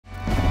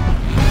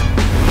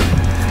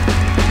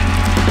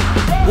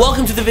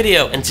Welcome to the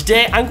video, and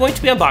today I'm going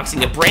to be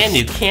unboxing a brand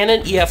new Canon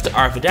EF to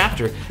RF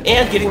adapter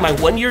and giving my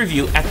 1-year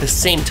review at the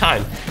same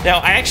time. Now,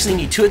 I actually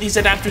need 2 of these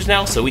adapters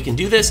now, so we can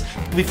do this.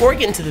 But before we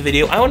get into the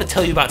video, I want to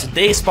tell you about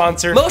today's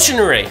sponsor, Motion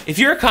Array. If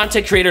you're a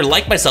content creator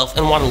like myself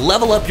and want to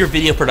level up your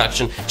video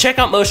production, check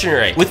out Motion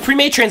Array. With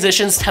pre-made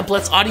transitions,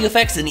 templates, audio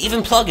effects, and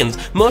even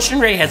plugins,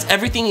 Motion Array has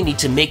everything you need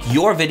to make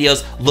your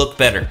videos look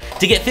better.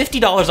 To get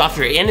 $50 off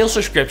your annual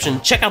subscription,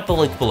 check out the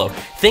link below.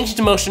 Thank you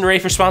to Motion Array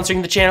for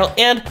sponsoring the channel,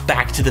 and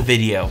back to the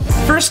video.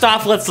 First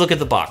off, let's look at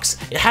the box.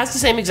 It has the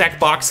same exact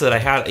box that I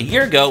had a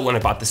year ago when I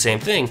bought the same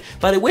thing,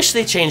 but I wish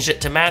they changed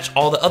it to match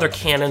all the other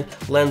Canon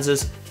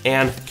lenses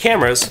and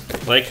cameras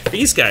like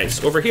these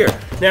guys over here.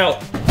 Now,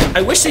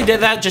 I wish they did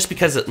that just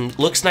because it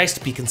looks nice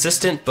to be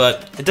consistent,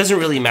 but it doesn't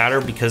really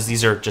matter because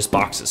these are just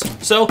boxes.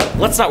 So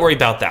let's not worry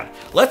about that.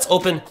 Let's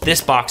open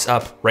this box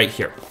up right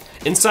here.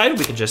 Inside,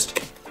 we can just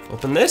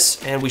open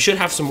this, and we should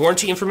have some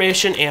warranty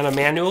information and a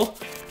manual,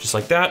 just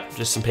like that,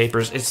 just some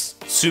papers. It's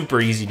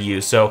super easy to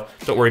use, so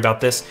don't worry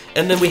about this.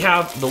 And then we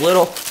have the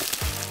little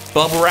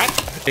bubble wrap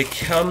it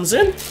comes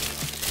in.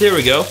 There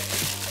we go.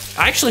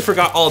 I actually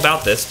forgot all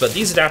about this, but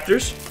these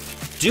adapters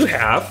do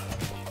have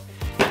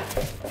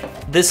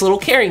this little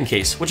carrying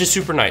case, which is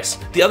super nice.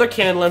 The other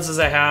Canon lenses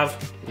I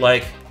have,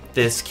 like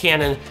this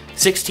Canon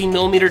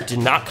 16mm, did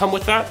not come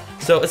with that,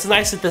 so it's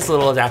nice that this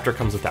little adapter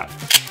comes with that.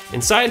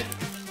 Inside,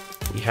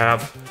 we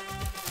have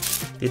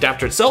the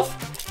adapter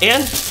itself,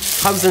 and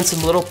comes in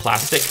some little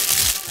plastic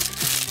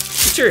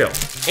material.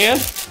 And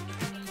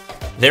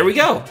there we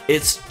go.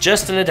 It's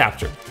just an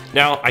adapter.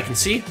 Now I can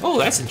see, oh,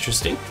 that's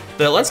interesting.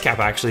 The lens cap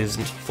actually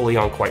isn't fully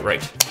on quite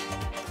right.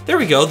 There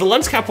we go. The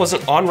lens cap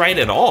wasn't on right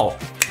at all.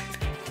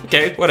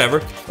 Okay, whatever.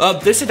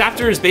 This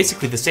adapter is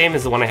basically the same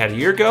as the one I had a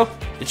year ago.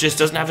 It just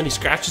doesn't have any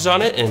scratches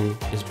on it and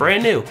is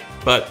brand new.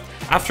 But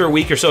after a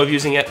week or so of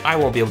using it, I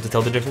won't be able to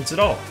tell the difference at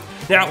all.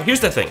 Now, here's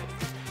the thing.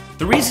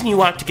 The reason you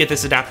want to get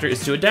this adapter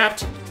is to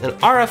adapt an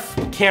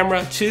RF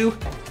camera to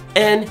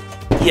an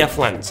EF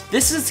lens.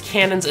 This is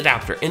Canon's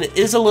adapter, and it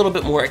is a little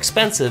bit more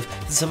expensive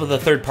than some of the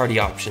third-party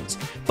options.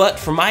 But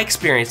from my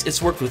experience,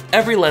 it's worked with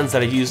every lens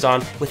that I've used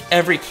on, with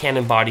every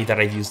Canon body that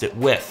I've used it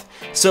with.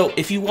 So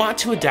if you want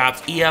to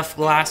adapt EF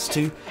glass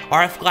to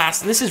RF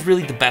glass, this is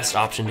really the best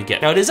option to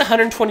get. Now, it is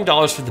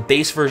 $120 for the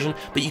base version,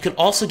 but you can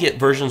also get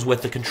versions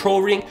with the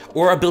control ring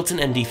or a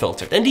built-in ND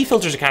filter. The ND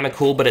filters are kind of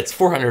cool, but it's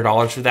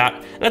 $400 for that,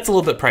 and that's a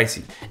little bit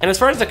pricey. And as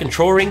far as the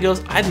control ring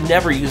goes, I've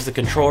never used the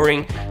control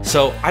ring,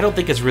 so I don't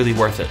think it's really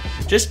worth it.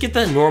 Just get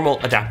the normal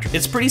adapter.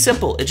 It's pretty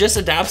simple. It just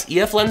adapts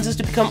EF lenses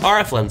to become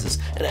RF lenses,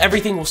 and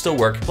everything will still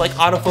work, like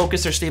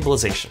autofocus or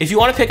stabilization. If you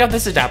want to pick up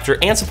this adapter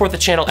and support the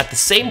channel at the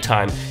same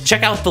time,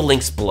 check out the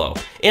links below.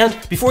 And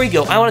before you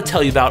go, I want to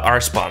tell you about our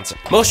sponsor,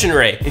 Motion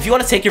Array. If you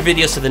want to take your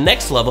videos to the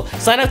next level,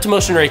 sign up to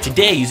Motion Array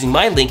today using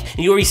my link,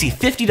 and you'll receive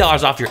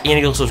 $50 off your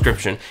annual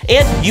subscription.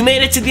 And you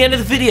made it to the end of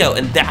the video,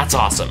 and that's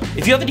awesome.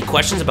 If you have any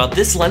questions about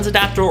this lens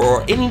adapter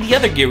or any of the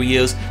other gear we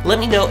use, let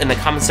me know in the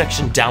comment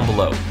section down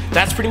below.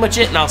 That's pretty much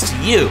it, and I'll see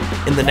you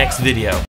in the next video.